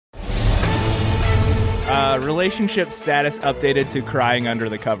Relationship status updated to crying under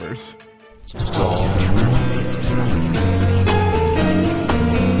the covers.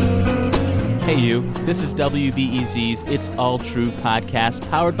 Hey you, this is WBEZ's It's All True podcast,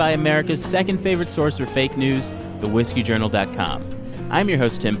 powered by America's second favorite source for fake news, thewhiskeyjournal.com. I'm your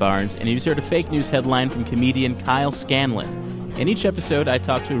host, Tim Barnes, and you just heard a fake news headline from comedian Kyle Scanlon. In each episode, I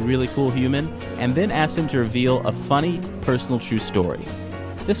talk to a really cool human and then ask him to reveal a funny, personal, true story.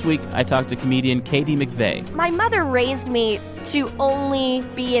 This week, I talked to comedian Katie McVay. My mother raised me to only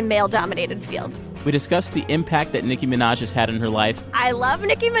be in male-dominated fields. We discussed the impact that Nicki Minaj has had in her life. I love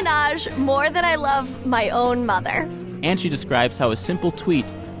Nicki Minaj more than I love my own mother. And she describes how a simple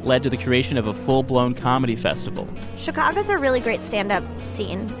tweet led to the creation of a full-blown comedy festival. Chicago's a really great stand-up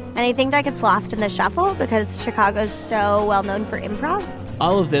scene, and I think that gets lost in the shuffle because Chicago's so well-known for improv.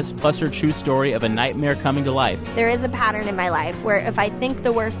 All of this, plus her true story of a nightmare coming to life. There is a pattern in my life where if I think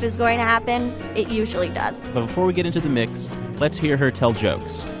the worst is going to happen, it usually does. But before we get into the mix, let's hear her tell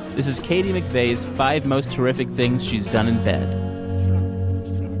jokes. This is Katie McVay's 5 most horrific things she's done in bed.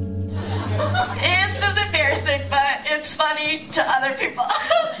 This is embarrassing, but it's funny to other people.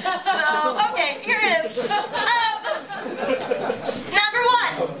 So, okay, here it is. Number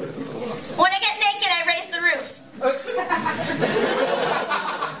 1. When I get naked, I raise the roof.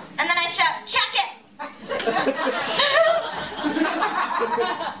 And then I shout, check it!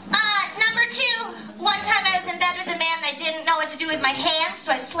 Number 2, one time I was in bed with a man and I didn't know what to do with my hands,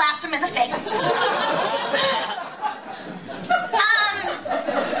 so I slapped him in the face.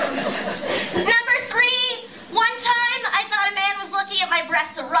 Number 3, one time I thought a man was looking at my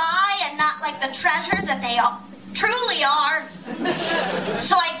breasts awry and not like the treasures that they truly are.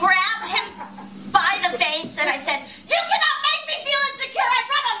 So I grabbed him by the face and I said, you cannot make me feel insecure. I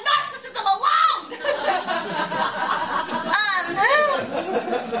run on narcissism alone.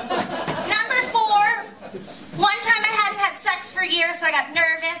 Number 4, one time I hadn't had sex for years, so I got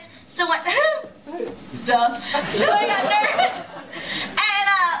nervous. So I got nervous. And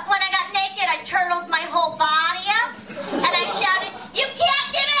when I got naked, I turtled my whole body up and I shouted, you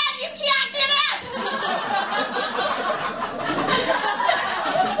can't get in! You can't get in!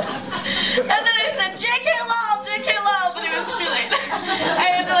 And then I said, JK lol, but it was too late.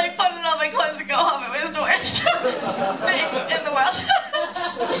 I had to put on all my clothes and go home. It was the worst thing in the world.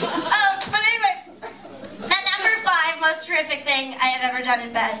 But anyway, the number 5 most terrific thing I have ever done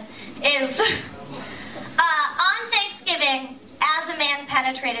in bed is on Thanksgiving, as a man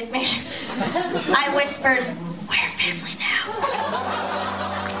penetrated me, I whispered, we're family now.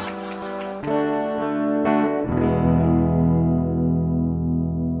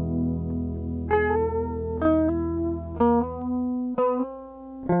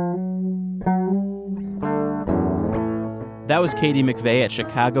 That was Katie McVay at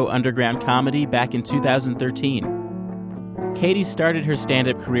Chicago Underground Comedy back in 2013. Katie started her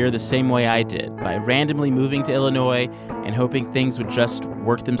stand-up career the same way I did, by randomly moving to Illinois and hoping things would just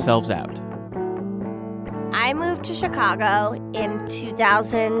work themselves out. I moved to Chicago in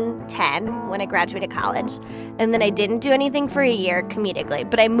 2010 when I graduated college, and then I didn't do anything for a year comedically,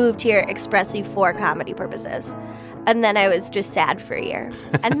 but I moved here expressly for comedy purposes. And then I was just sad for a year.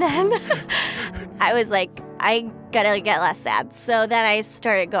 And then I was like, I gotta get less sad. So then I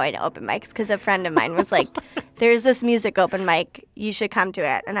started going to open mics because a friend of mine was like, there's this music open mic. You should come to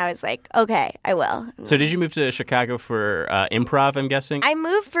it. And I was like, okay, I will. So did you move to Chicago for improv, I'm guessing? I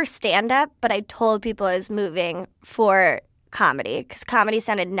moved for stand-up, but I told people I was moving for comedy because comedy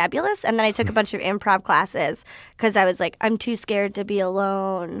sounded nebulous. And then I took a bunch of improv classes because I was like, I'm too scared to be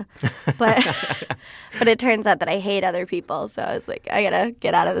alone. But it turns out that I hate other people. So I was like, I gotta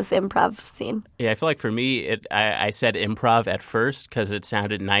get out of this improv scene. Yeah, I feel like for me, I said improv at first because it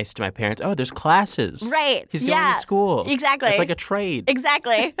sounded nice to my parents. Oh, there's classes. Right. He's going to school. Exactly. It's like a trade.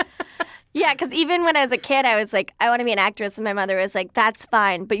 Exactly. Yeah, because even when I was a kid, I was like, I want to be an actress. And my mother was like, that's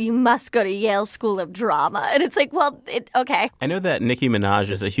fine, but you must go to Yale School of Drama. And it's like, well, okay. I know that Nicki Minaj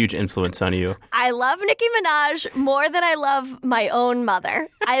is a huge influence on you. I love Nicki Minaj more than I love my own mother.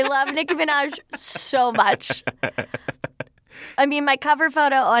 I love Nicki Minaj so much. I mean, my cover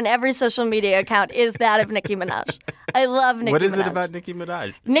photo on every social media account is that of Nicki Minaj. I love Nicki Minaj. What is it about Nicki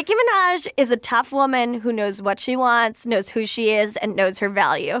Minaj? Nicki Minaj is a tough woman who knows what she wants, knows who she is, and knows her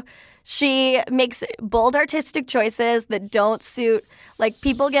value. She makes bold artistic choices that don't suit, like,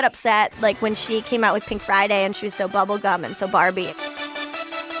 people get upset, like when she came out with Pink Friday and she was so bubblegum and so Barbie.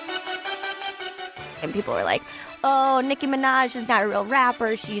 And people were like, oh, Nicki Minaj is not a real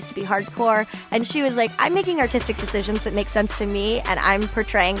rapper. She used to be hardcore. And she was like, I'm making artistic decisions that make sense to me, and I'm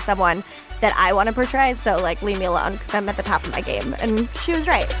portraying someone that I want to portray, so, like, leave me alone because I'm at the top of my game. And she was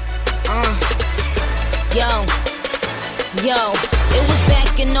right. Yo, it was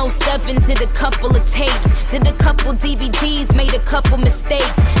back in '07, did a couple of tapes, did a couple DVDs, made a couple mistakes.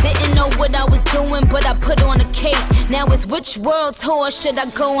 Didn't know what I was doing, but I put on a cape. Now it's which world's horse should I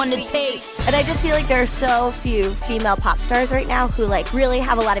go on the tape? And I just feel like there are so few female pop stars right now who like really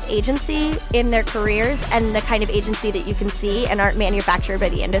have a lot of agency in their careers and the kind of agency that you can see and aren't manufactured by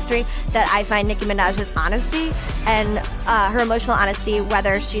the industry, that I find Nicki Minaj's honesty and her emotional honesty,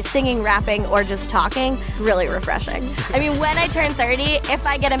 whether she's singing, rapping, or just talking, really refreshing. I mean, when I turn 30, if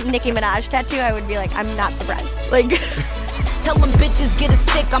I get a Nicki Minaj tattoo, I would be like, I'm not surprised. Like... Tell them bitches get a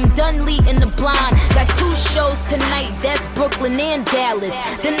stick, I'm done leading the blind. Got 2 shows tonight, that's Brooklyn and Dallas.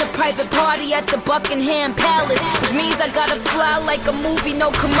 Then the private party at the Buckingham Palace, which means I gotta fly like a movie,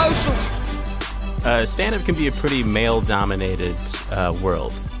 no commercial. Stand-up can be a pretty male-dominated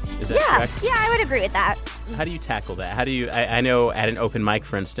world. Is that correct? Yeah, I would agree with that. How do you tackle that? How do you? I know at an open mic,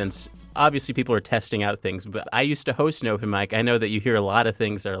 for instance, obviously people are testing out things, but I used to host an open mic. I know that you hear a lot of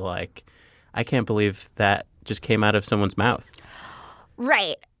things that are like, I can't believe that just came out of someone's mouth.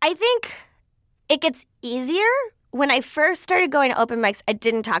 Right. I think it gets easier. When I first started going to open mics, I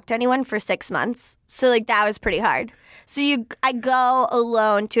didn't talk to anyone for 6 months. So, like, that was pretty hard. So I go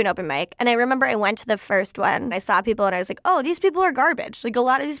alone to an open mic. And I remember I went to the first one. I saw people and I was like, oh, these people are garbage. Like, a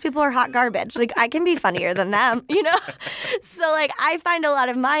lot of these people are hot garbage. Like, I can be funnier than them, you know? So, like, I find a lot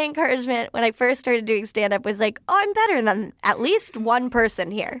of my encouragement when I first started doing stand-up was like, oh, I'm better than at least one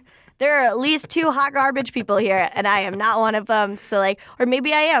person here. There are at least 2 hot garbage people here, and I am not one of them. So, like, or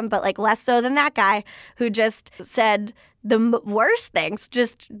maybe I am, but, like, less so than that guy who just said the worst things,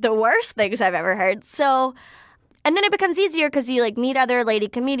 just the worst things I've ever heard. So, and then it becomes easier because you, like, meet other lady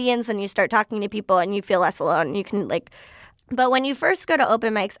comedians and you start talking to people and you feel less alone. You can, like, but when you first go to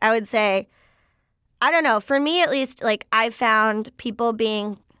open mics, I would say, I don't know, for me at least, like, I found people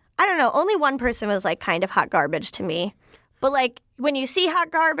being, I don't know, only one person was, like, kind of hot garbage to me. But, like, when you see hot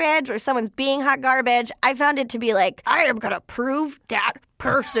garbage or someone's being hot garbage, I found it to be like, I am going to prove that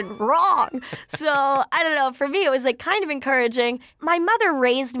person wrong. So, I don't know. For me, it was, like, kind of encouraging. My mother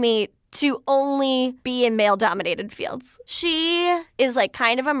raised me to only be in male-dominated fields. She is, like,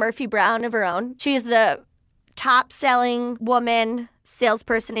 kind of a Murphy Brown of her own. She's the top-selling woman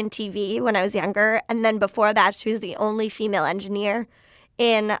salesperson in TV when I was younger. And then before that, she was the only female engineer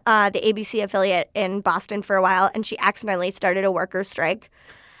in the ABC affiliate in Boston for a while, and she accidentally started a workers' strike.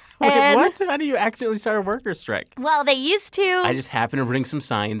 Wait, what? How do you accidentally start a workers' strike? Well, they used to. I just happened to bring some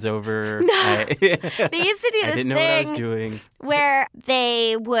signs over. No. They used to do this thing. I didn't know what I was doing. Where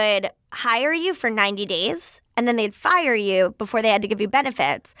they would hire you for 90 days, and then they'd fire you before they had to give you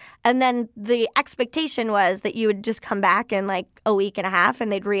benefits. And then the expectation was that you would just come back in like a week and a half,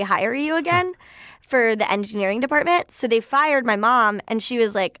 and they'd rehire you again. For the engineering department. So they fired my mom, and she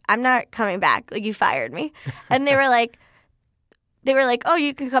was like, I'm not coming back. Like, you fired me. And they were like, oh,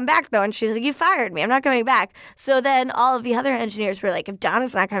 you can come back, though. And she's like, you fired me. I'm not coming back. So then all of the other engineers were like, if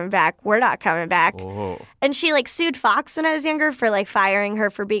Donna's not coming back, we're not coming back. Oh. And she, like, sued Fox when I was younger for, like, firing her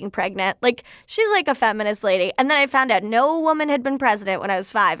for being pregnant. Like, she's, like, a feminist lady. And then I found out no woman had been president when I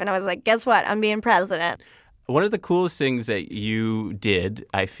was 5. And I was like, guess what? I'm being president. One of the coolest things that you did,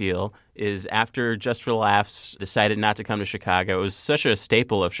 I feel, is after Just for Laughs decided not to come to Chicago. It was such a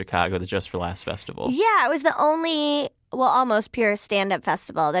staple of Chicago, the Just for Laughs festival. Yeah, it was the only, well, almost pure stand-up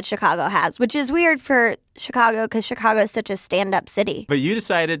festival that Chicago has, which is weird for Chicago because Chicago is such a stand-up city. But you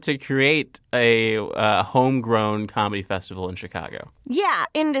decided to create a homegrown comedy festival in Chicago. Yeah.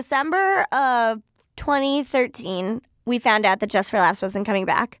 In December of 2013, we found out that Just for Laughs wasn't coming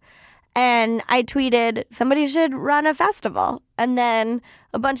back. And I tweeted, somebody should run a festival. And then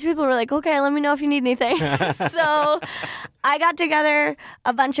a bunch of people were like, okay, let me know if you need anything. So I got together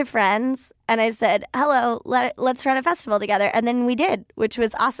a bunch of friends and I said, hello, let's run a festival together. And then we did, which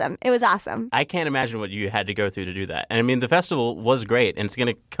was awesome. It was awesome. I can't imagine what you had to go through to do that. And I mean, the festival was great and it's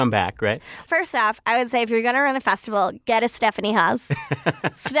going to come back, right? First off, I would say if you're going to run a festival, get a Stephanie Haas.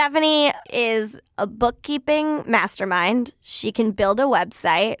 Stephanie is a bookkeeping mastermind. She can build a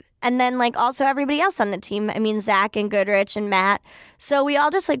website. And then, like, also everybody else on the team. I mean, Zach and Goodrich and Matt. So we all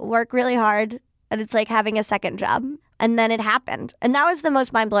just, like, work really hard. And it's like having a second job. And then it happened. And that was the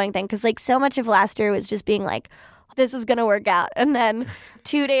most mind-blowing thing. Because, like, so much of last year was just being like, this is going to work out. And then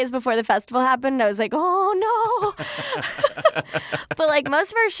 2 days before the festival happened, I was like, oh, no. But, like,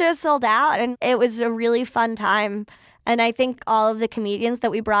 most of our shows sold out. And it was a really fun time. And I think all of the comedians that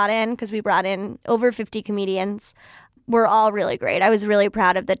we brought in, because we brought in over 50 comedians, were all really great. I was really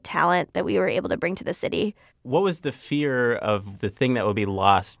proud of the talent that we were able to bring to the city. What was the fear of the thing that would be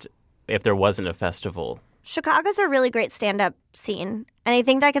lost if there wasn't a festival Chicago's a really great stand-up scene. And I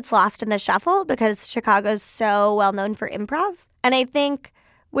think that gets lost in the shuffle because Chicago's so well known for improv. And I think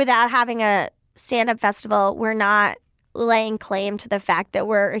without having a stand-up festival, we're not laying claim to the fact that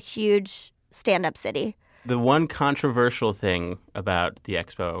we're a huge stand-up city. The one controversial thing about the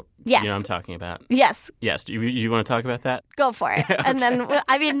expo, Yes. you know what I'm talking about? Yes. Yes. Do you want to talk about that? Go for it. Okay. And then,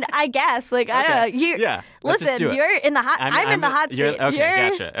 I mean, I guess, like, I don't know. Let's listen, just do it. You're in the hot, I'm in the hot seat.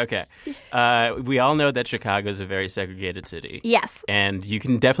 Gotcha. Okay. We all know that Chicago is a very segregated city. Yes. And you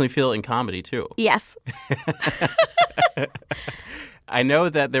can definitely feel it in comedy, too. Yes. I know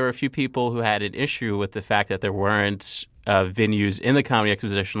that there were a few people who had an issue with the fact that there weren't venues in the Comedy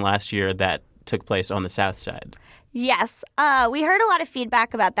Exposition last year that took place on the South Side. Yes. We heard a lot of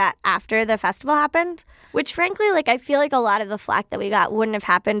feedback about that after the festival happened, which frankly, like, I feel like a lot of the flack that we got wouldn't have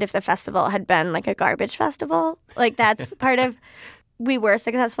happened if the festival had been like a garbage festival. Like, that's part of, we were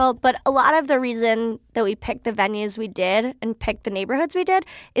successful. But a lot of the reason that we picked the venues we did and picked the neighborhoods we did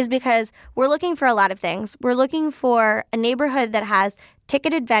is because we're looking for a lot of things. We're looking for a neighborhood that has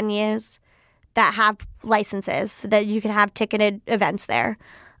ticketed venues that have licenses so that you can have ticketed events there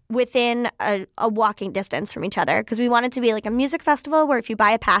within a walking distance from each other, because we want it to be like a music festival where if you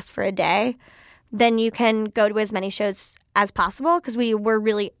buy a pass for a day, then you can go to as many shows as possible, because we were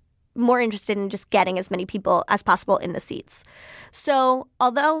really more interested in just getting as many people as possible in the seats. So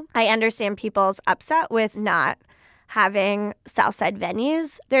although I understand people's upset with not having Southside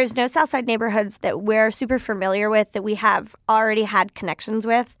venues, there's no Southside neighborhoods that we're super familiar with that we have already had connections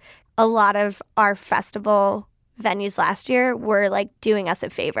with. A lot of our festival venues last year were like doing us a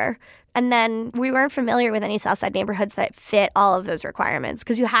favor. And then we weren't familiar with any Southside neighborhoods that fit all of those requirements,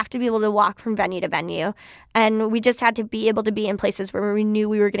 because you have to be able to walk from venue to venue. And we just had to be able to be in places where we knew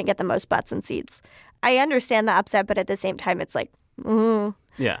we were going to get the most butts and seats. I understand the upset, but at the same time, it's like,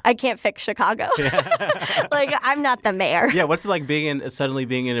 I can't fix Chicago. Like, I'm not the mayor. Yeah, what's it like suddenly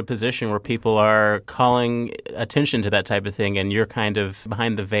being in a position where people are calling attention to that type of thing and you're kind of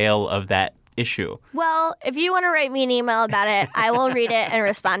behind the veil of that issue? Well, if you want to write me an email about it, I will read it and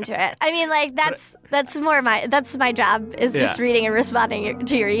respond to it. I mean, like, that's my job, is just reading and responding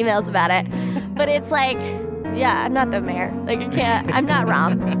to your emails about it. But it's like, yeah, I'm not the mayor. Like, I'm not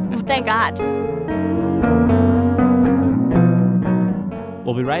Rom. Thank God.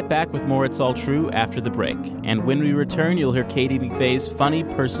 We'll be right back with more It's All True after the break. And when we return, you'll hear Katie McVay's funny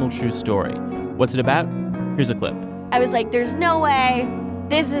personal true story. What's it about? Here's a clip. I was like, there's no way.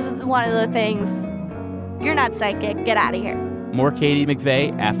 This is one of the things. You're not psychic. Get out of here. More Katie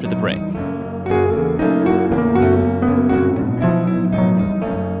McVay after the break.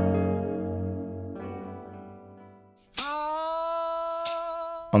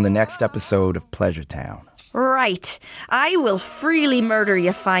 On the next episode of Pleasure Town. Right. I will freely murder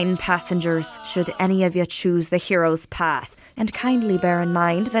you fine passengers, should any of you choose the hero's path. And kindly bear in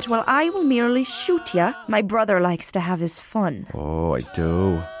mind that while I will merely shoot you, my brother likes to have his fun. Oh, I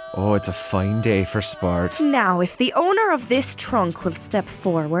do. Oh, it's a fine day for sport. Now, if the owner of this trunk will step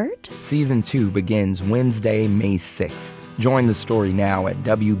forward. Season 2 begins Wednesday, May 6th. Join the story now at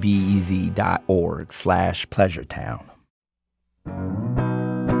wbez.org/pleasuretown.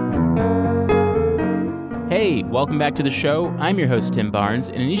 Hey, welcome back to the show. I'm your host, Tim Barnes,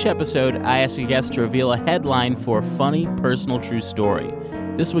 and in each episode, I ask a guest to reveal a headline for a funny, personal, true story.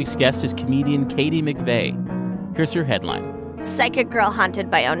 This week's guest is comedian Katie McVay. Here's her headline. Psychic girl haunted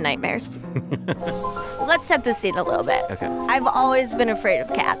by own nightmares. Let's set the scene a little bit. Okay. I've always been afraid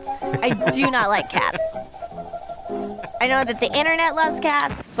of cats. I do not like cats. I know that the internet loves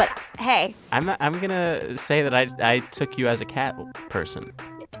cats, but hey. I'm gonna say that I took you as a cat person.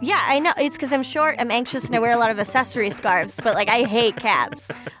 Yeah, I know. It's because I'm short, I'm anxious, and I wear a lot of accessory scarves. But, like, I hate cats.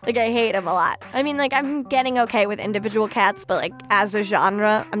 Like, I hate them a lot. I mean, like, I'm getting okay with individual cats, but, like, as a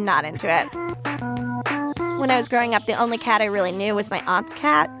genre, I'm not into it. When I was growing up, the only cat I really knew was my aunt's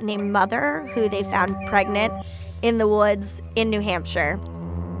cat named Mother, who they found pregnant in the woods in New Hampshire.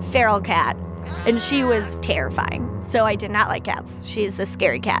 Feral cat. And she was terrifying. So I did not like cats. She's a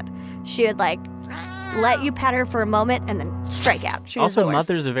scary cat. She would, like, let you pet her for a moment and then strike out. She was also, the worst.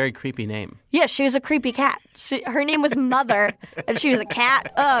 Mother's a very creepy name. Yeah, she was a creepy cat. Her name was Mother, and she was a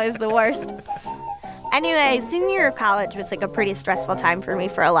cat. Oh, it was the worst. Anyway, senior year of college was like a pretty stressful time for me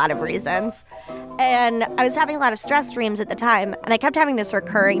for a lot of reasons. And I was having a lot of stress dreams at the time, and I kept having this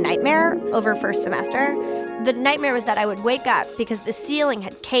recurring nightmare over first semester. The nightmare was that I would wake up because the ceiling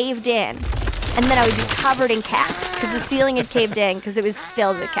had caved in, and then I would be covered in cats because the ceiling had caved in because it was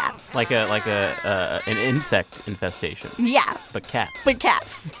filled with cats. Like an insect infestation. Yeah. But cats.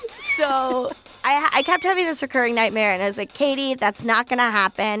 So I kept having this recurring nightmare, and I was like, Katie, that's not going to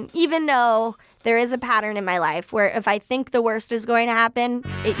happen. Even though there is a pattern in my life where if I think the worst is going to happen,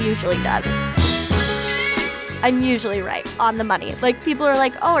 it usually does. I'm usually right on the money. Like, people are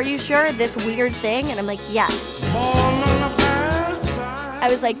like, oh, are you sure this weird thing? And I'm like, yeah. I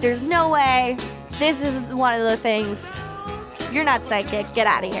was like, there's no way. This is one of the things. You're not psychic. Get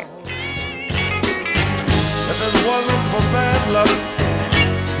out of here. If it wasn't for bad luck,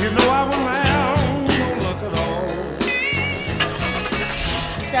 you know I wouldn't have no luck at all.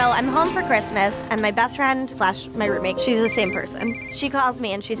 So I'm home for Christmas, and my best friend / my roommate, she's the same person. She calls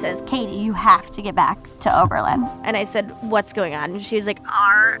me and she says, Katie, you have to get back to Oberlin. And I said, what's going on? And she was like,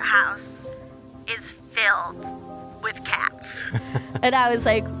 our house is filled with cats. And I was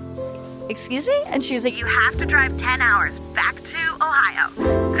like, excuse me? And she was like, you have to drive 10 hours back to Ohio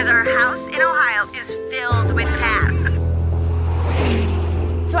because our house in Ohio is filled with cats.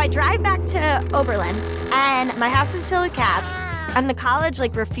 So I drive back to Oberlin, and my house is filled with cats. And the college,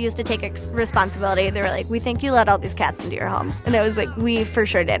 refused to take responsibility. They were like, we think you let all these cats into your home. And I was like, we for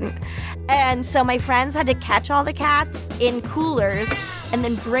sure didn't. And so my friends had to catch all the cats in coolers and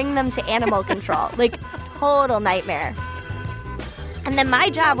then bring them to animal control. Total nightmare. And then my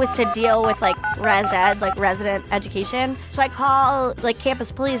job was to deal with, res ed, resident education. So I call,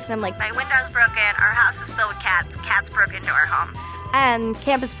 campus police, and I'm like, my window's broken. Our house is filled with cats. Cats broke into our home. And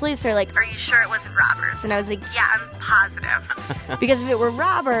campus police are like, are you sure it wasn't robbers? And I was like, yeah, I'm positive. Because if it were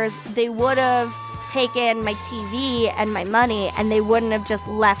robbers, they would have taken my TV and my money, and they wouldn't have just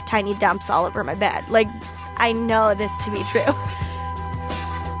left tiny dumps all over my bed. I know this to be true.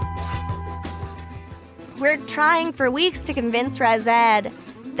 We're trying for weeks to convince Res Ed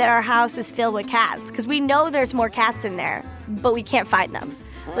that our house is filled with cats, because we know there's more cats in there, but we can't find them.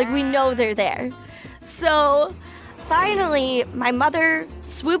 We know they're there. So finally, my mother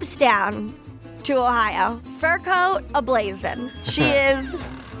swoops down to Ohio, fur coat ablazing.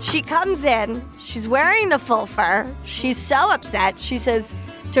 She comes in, she's wearing the full fur. She's so upset. She says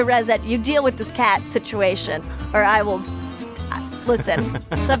to Res Ed, you deal with this cat situation, or I will... Listen,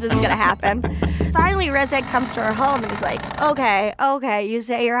 something's gonna happen. Finally, Res Ed comes to our home and is like, okay, you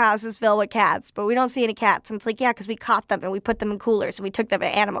say your house is filled with cats, but we don't see any cats. And it's like, yeah, because we caught them and we put them in coolers and we took them to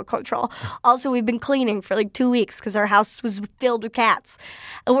animal control. Also, we've been cleaning for 2 weeks because our house was filled with cats.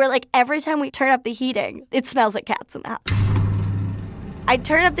 And we're like, every time we turn up the heating, it smells like cats in the house. I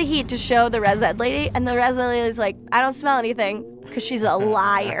turn up the heat to show the Res Ed lady, and the Res Ed lady's like, I don't smell anything, because she's a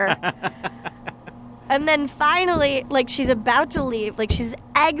liar. And then finally, she's about to leave, she's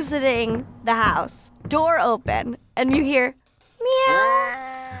exiting the house, door open, and you hear,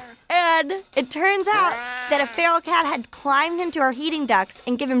 meow. And it turns out that a feral cat had climbed into our heating ducts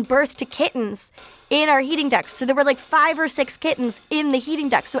and given birth to kittens in our heating ducts. So there were 5 or 6 kittens in the heating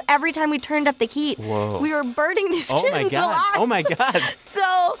ducts. So every time we turned up the heat, we were burning these kittens alive. Oh my God.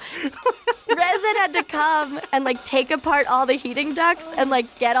 So Res Ed had to come and take apart all the heating ducts and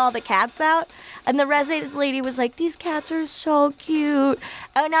get all the cats out. And the Res Ed lady was like, these cats are so cute.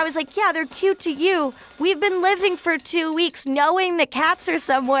 And I was like, yeah, they're cute to you. We've been living for 2 weeks knowing that cats are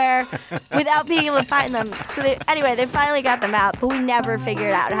somewhere without being able to find them. So they finally got them out, but we never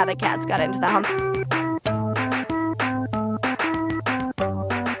figured out how the cats got into the home.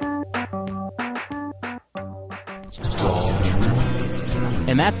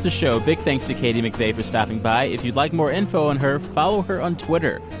 And that's the show. Big thanks to Katie McVay for stopping by. If you'd like more info on her, follow her on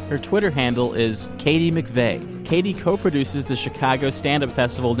Twitter. Her Twitter handle is Katie McVay. Katie co-produces the Chicago stand-up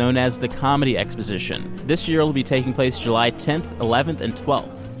festival known as the Comedy Exposition. This year will be taking place July 10th, 11th, and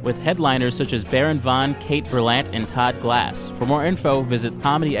 12th, with headliners such as Baron Vaughn, Kate Berlant, and Todd Glass. For more info, visit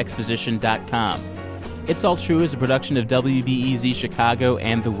comedyexposition.com. It's All True is a production of WBEZ Chicago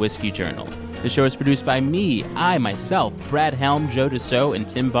and The Whiskey Journal. The show is produced by me, myself, Brad Helm, Joe Dassault, and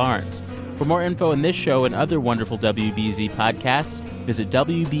Tim Barnes. For more info on this show and other wonderful WBEZ podcasts, visit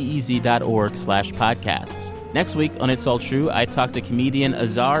wbez.org/podcasts. Next week on It's All True, I talk to comedian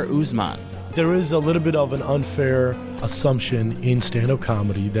Azar Uzman. There is a little bit of an unfair assumption in stand-up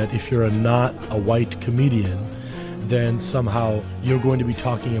comedy that if you're not a white comedian, then somehow you're going to be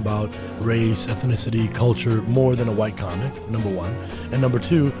talking about race, ethnicity, culture more than a white comic, number one. And number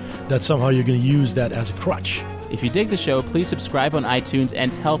two, that somehow you're going to use that as a crutch. If you dig the show, please subscribe on iTunes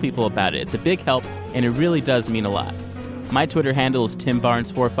and tell people about it. It's a big help, and it really does mean a lot. My Twitter handle is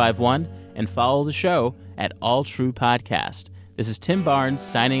TimBarnes451, and follow the show at All True Podcast. This is Tim Barnes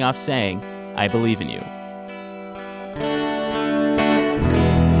signing off saying, I believe in you.